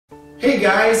Hey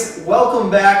guys, welcome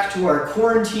back to our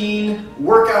quarantine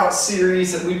workout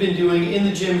series that we've been doing in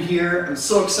the gym here. I'm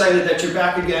so excited that you're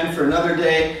back again for another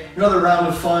day, another round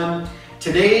of fun.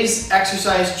 Today's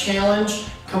exercise challenge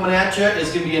coming at you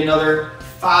is going to be another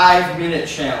 5-minute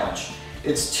challenge.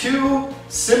 It's 2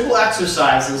 simple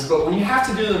exercises, but when you have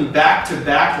to do them back to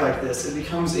back like this, it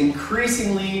becomes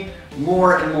increasingly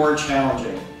more and more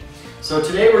challenging. So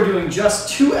today we're doing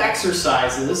just 2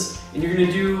 exercises, and you're going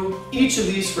to do each of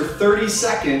these for 30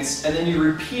 seconds, and then you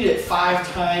repeat it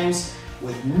 5 times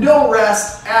with no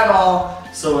rest at all.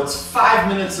 So it's 5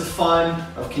 minutes of fun,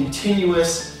 of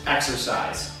continuous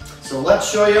exercise. So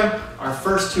let's show you our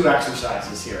first 2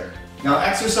 exercises here. Now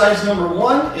exercise number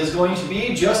 1 is going to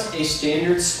be just a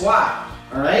standard squat.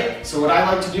 Alright, so what I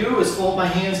like to do is fold my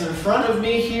hands in front of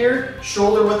me here,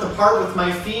 shoulder width apart with my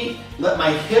feet, let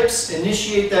my hips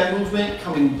initiate that movement,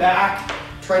 coming back,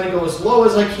 trying to go as low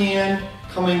as I can,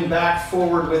 coming back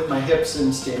forward with my hips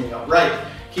and standing upright.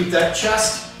 Keep that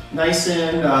chest nice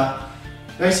and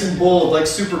bold like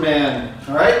Superman,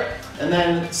 alright? And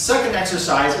then second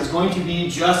exercise is going to be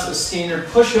just a standard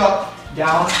push-up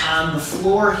down on the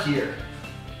floor here.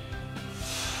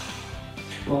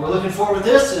 What we're looking for with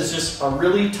this is just a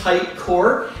really tight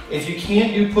core. If you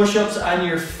can't do push-ups on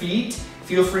your feet,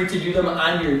 feel free to do them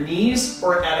on your knees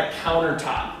or at a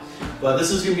countertop. But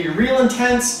this is going to be real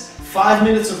intense, 5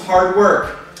 minutes of hard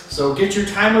work. So get your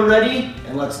timer ready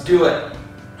and let's do it.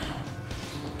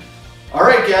 All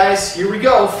right guys, here we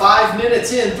go. 5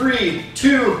 minutes in, 3,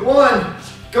 2, 1,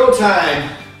 go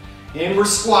time. And we're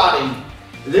squatting.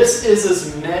 This is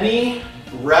as many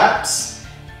reps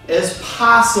as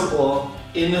possible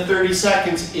in the 30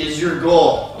 seconds is your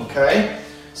goal, okay?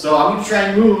 So I'm gonna try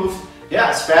and move,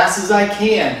 as fast as I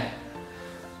can.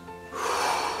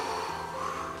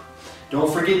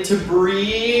 Don't forget to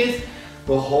breathe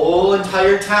the whole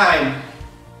entire time.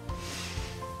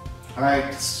 All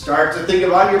right, start to think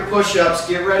about your push-ups.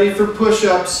 Get ready for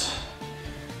push-ups.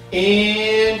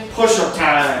 And push-up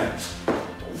time.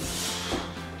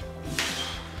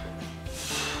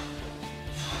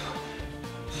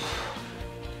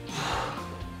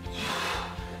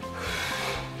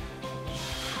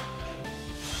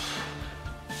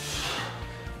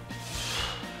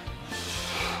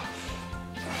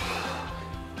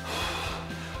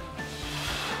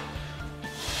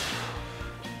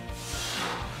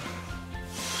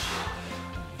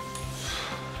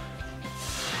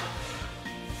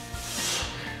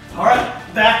 All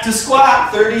right, back to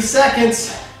squat, 30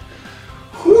 seconds.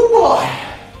 Whoo boy.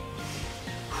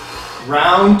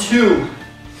 Round 2.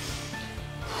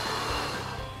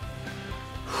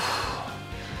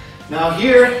 Now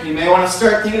here, you may want to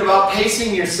start thinking about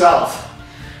pacing yourself,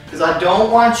 because I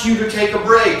don't want you to take a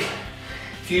break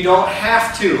if you don't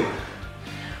have to.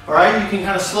 All right, you can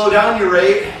kind of slow down your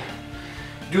rate,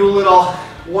 do a little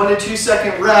 1 to 2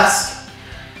 second rest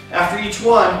after each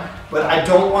one, but I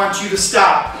don't want you to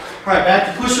stop. All right, back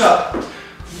to push-up.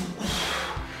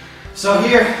 So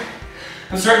here,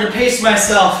 I'm starting to pace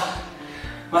myself.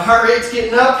 My heart rate's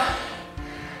getting up,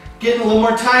 getting a little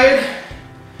more tired,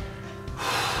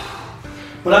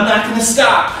 but I'm not gonna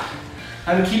stop.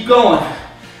 I'm gonna keep going.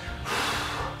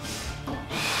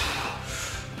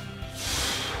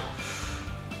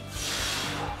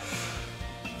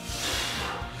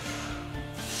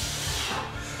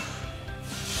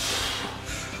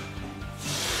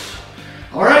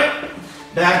 All right,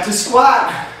 back to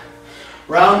squat.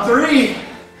 Round 3,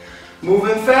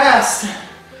 moving fast.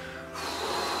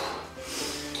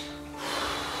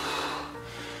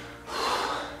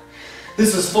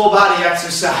 This is full body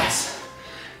exercise.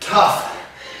 Tough.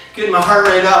 Getting my heart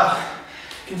rate up.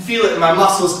 Can feel it in my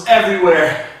muscles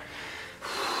everywhere.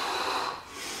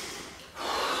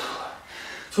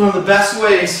 It's one of the best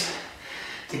ways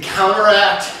to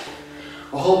counteract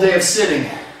a whole day of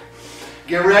sitting.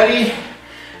 Get ready.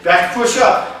 Back to push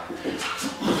up.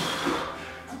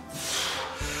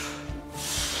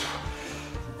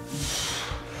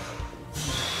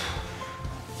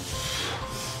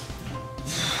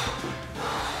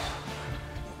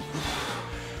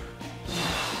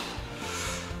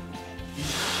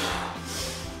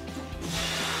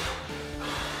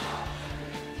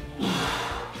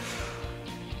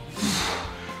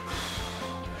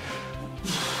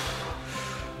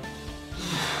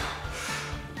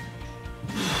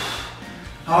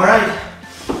 All right,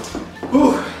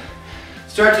 whew.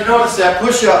 Start to notice that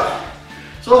push-up.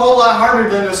 It's a whole lot harder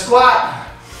than a squat.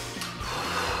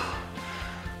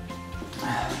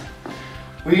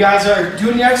 When you guys are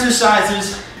doing the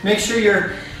exercises, make sure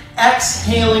you're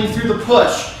exhaling through the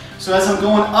push. So as I'm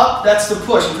going up, that's the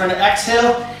push. I'm trying to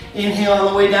exhale, inhale on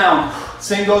the way down.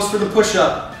 Same goes for the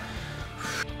push-up.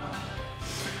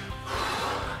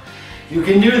 You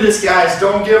can do this, guys.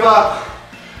 Don't give up.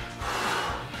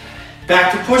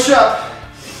 Back to push up.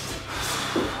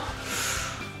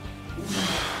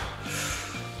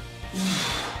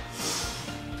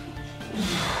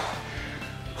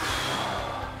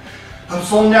 I'm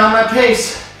slowing down my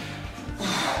pace,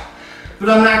 but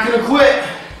I'm not going to quit.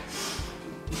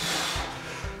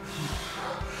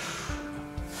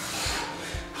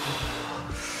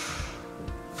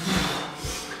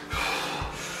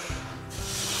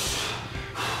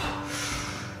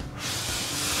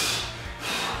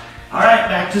 All right,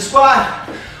 back to squat.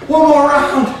 One more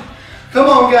round. Come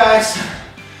on, guys.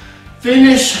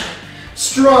 Finish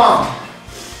strong.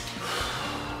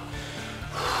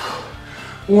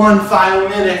 One final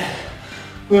minute.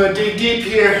 We're gonna dig deep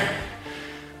here.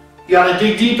 You gotta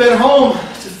dig deep at home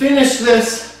to finish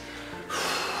this.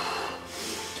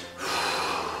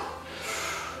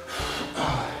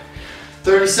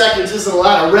 30 seconds isn't a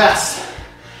lot of rest.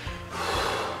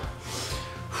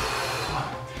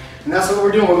 And that's what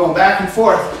we're doing. We're going back and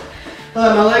forth.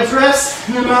 Let my legs rest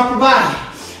and then my upper body.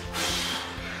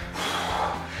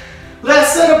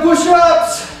 Last set of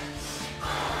push-ups.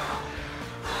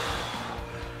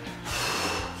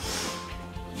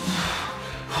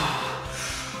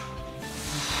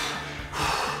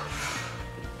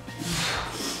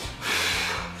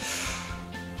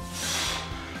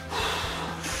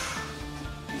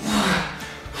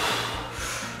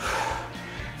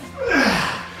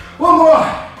 One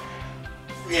more.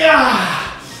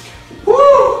 Yeah.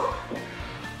 Woo.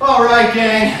 All right,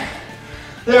 gang.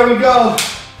 There we go.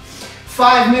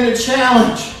 5-minute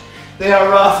challenge. They are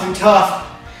rough and tough.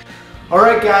 All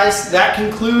right, guys, that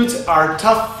concludes our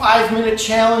tough 5-minute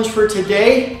challenge for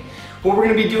today. What we're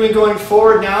gonna be doing going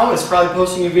forward now is probably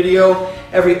posting a video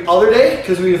every other day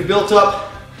because we have built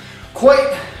up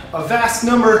quite a vast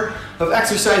number of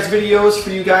exercise videos for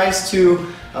you guys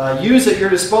to use at your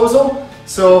disposal.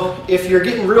 So if you're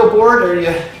getting real bored or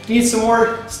you need some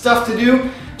more stuff to do,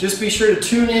 just be sure to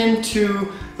tune in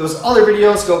to those other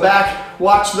videos, go back,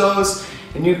 watch those,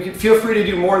 and you can feel free to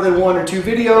do more than 1 or 2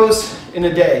 videos in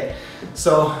a day.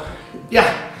 So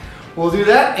yeah, we'll do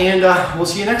that, and we'll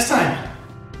see you next time.